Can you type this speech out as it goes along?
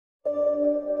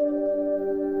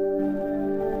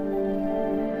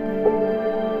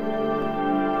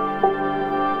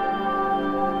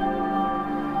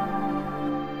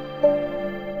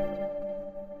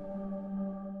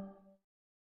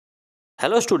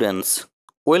Hello students,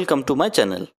 welcome to my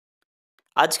channel.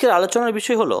 আজকের আলোচনার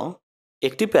বিষয় হলো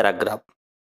একটি paragraph,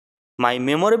 my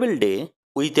memorable day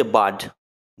with a bird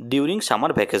during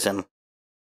summer vacation.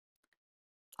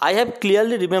 I have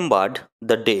clearly remembered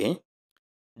the day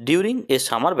during a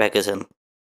summer vacation.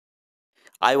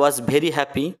 I was very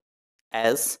happy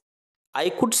as I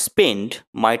could spend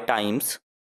my times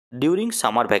during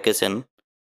summer vacation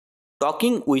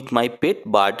talking with my pet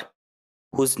bird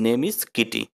whose name is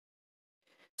Kitty.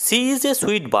 She is a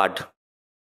sweet bird.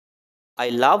 I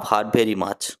love her very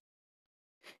much.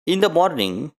 In the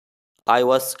morning, I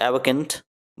was awakened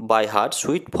by her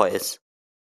sweet voice,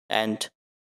 and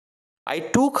I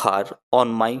took her on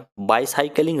my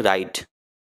bicycling ride.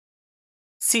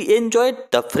 She enjoyed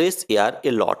the fresh air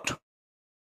a lot.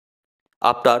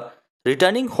 After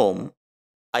returning home,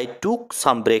 I took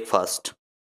some breakfast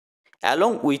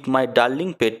along with my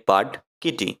darling pet bird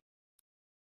Kitty.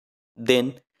 Then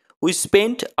we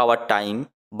spent our time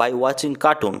by watching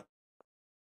cartoon.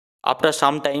 After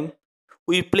some time,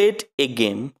 we played a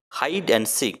game hide and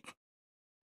seek.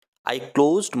 I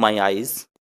closed my eyes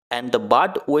and the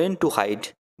bird went to hide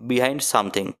behind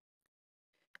something,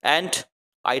 and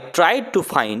I tried to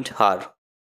find her.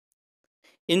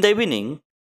 In the evening,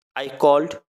 I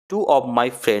called two of my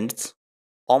friends,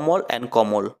 Omol and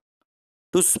Komol,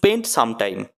 to spend some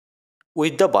time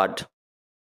with the bird.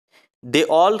 They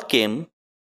all came,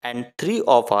 and three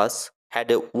of us had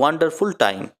a wonderful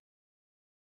time.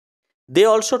 They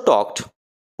also talked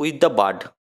with the bird,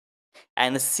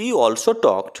 and she also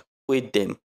talked with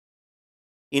them.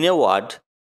 In a word,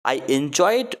 I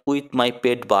enjoyed with my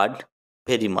pet bird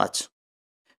very much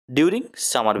during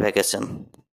summer vacation.